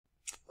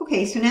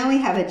Okay, so now we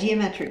have a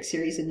geometric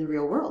series in the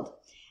real world.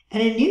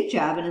 And a new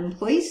job, an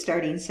employee's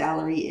starting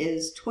salary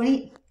is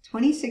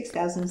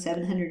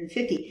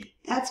 $26,750.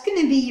 That's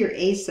going to be your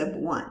A sub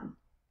 1,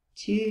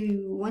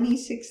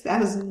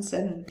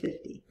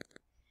 $26,750.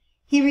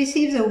 He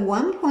receives a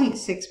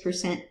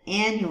 1.6%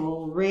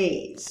 annual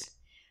raise.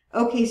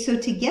 Okay, so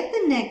to get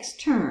the next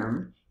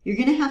term, you're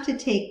going to have to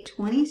take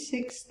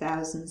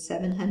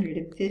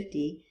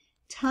 26,750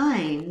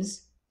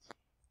 times,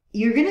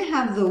 you're going to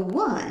have the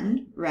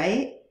 1,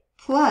 right,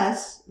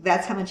 plus,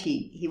 that's how much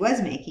he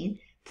was making,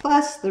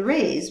 plus the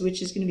raise,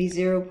 which is going to be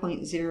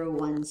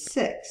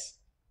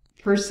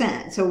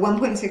 0.016%. So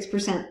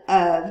 1.6%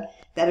 of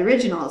that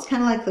original. It's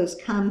kind of like those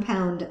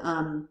compound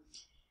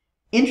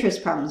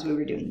interest problems we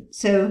were doing.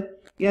 So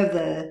you have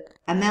the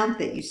amount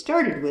that you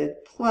started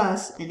with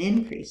plus an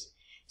increase.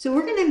 So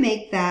we're going to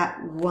make that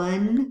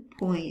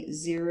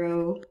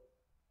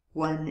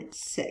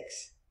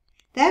 1.016.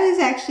 That is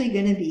actually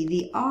going to be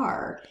the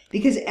R,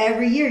 because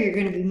every year you're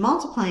going to be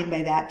multiplying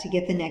by that to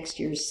get the next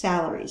year's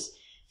salary.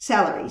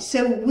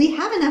 So we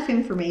have enough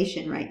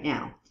information right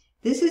now.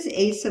 This is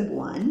A sub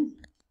 1.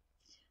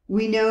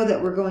 We know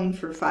that we're going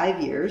for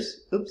 5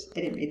 years. Oops, I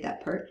didn't read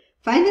that part.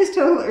 Find his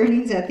total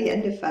earnings at the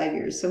end of 5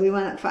 years. So we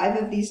want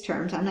 5 of these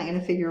terms. I'm not going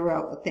to figure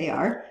out what they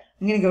are.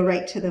 I'm going to go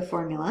right to the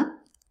formula.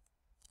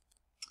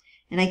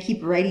 And I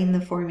keep writing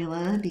the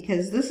formula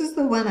because this is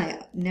the one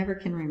I never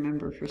can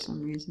remember for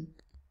some reason.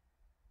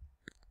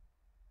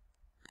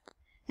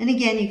 And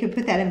again, you could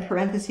put that in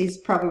parentheses.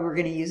 Probably we're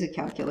going to use a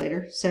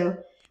calculator. So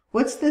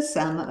what's the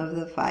sum of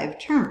the 5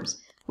 terms?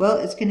 Well,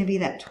 it's going to be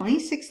that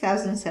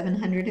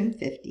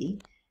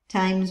 26,750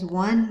 times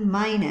 1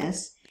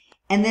 minus,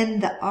 and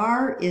then the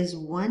R is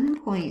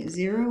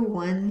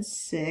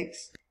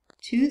 1.016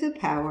 to the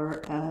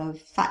power of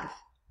 5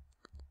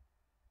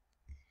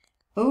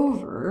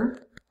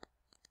 over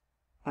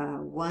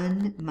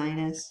 1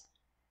 minus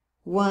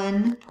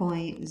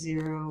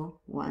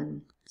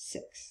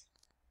 1.016.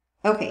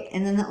 Okay,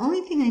 and then the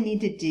only thing I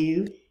need to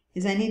do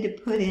is I need to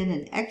put in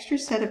an extra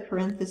set of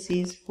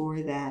parentheses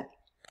for that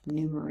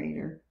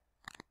numerator.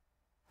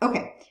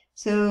 Okay,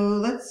 so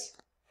let's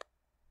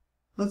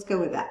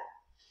go with that.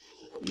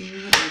 Let me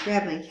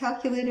grab my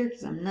calculator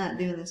because I'm not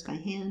doing this by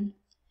hand.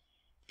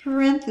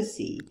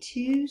 Parenthesis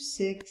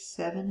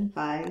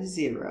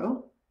 26750,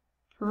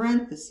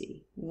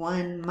 parenthesis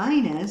 1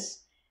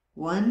 minus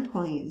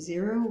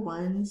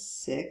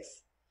 1.016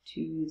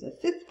 to the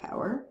 5th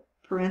power,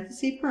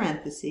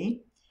 parenthesis,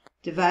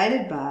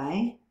 divided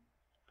by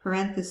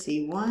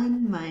parenthesis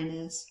 1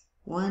 minus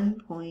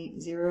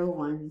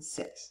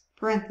 1.016,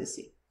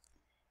 parenthesis.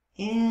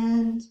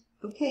 And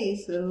okay,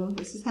 so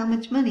this is how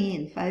much money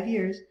in 5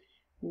 years.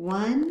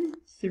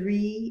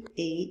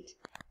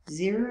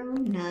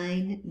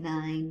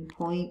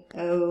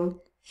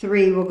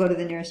 138,099.03 will go to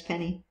the nearest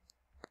penny.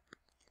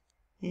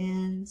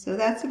 And so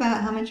that's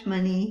about how much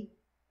money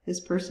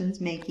this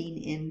person's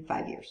making in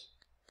 5 years.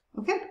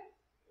 Okay?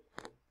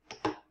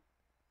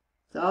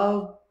 It's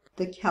all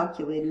the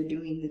calculator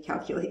doing the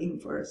calculating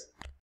for us.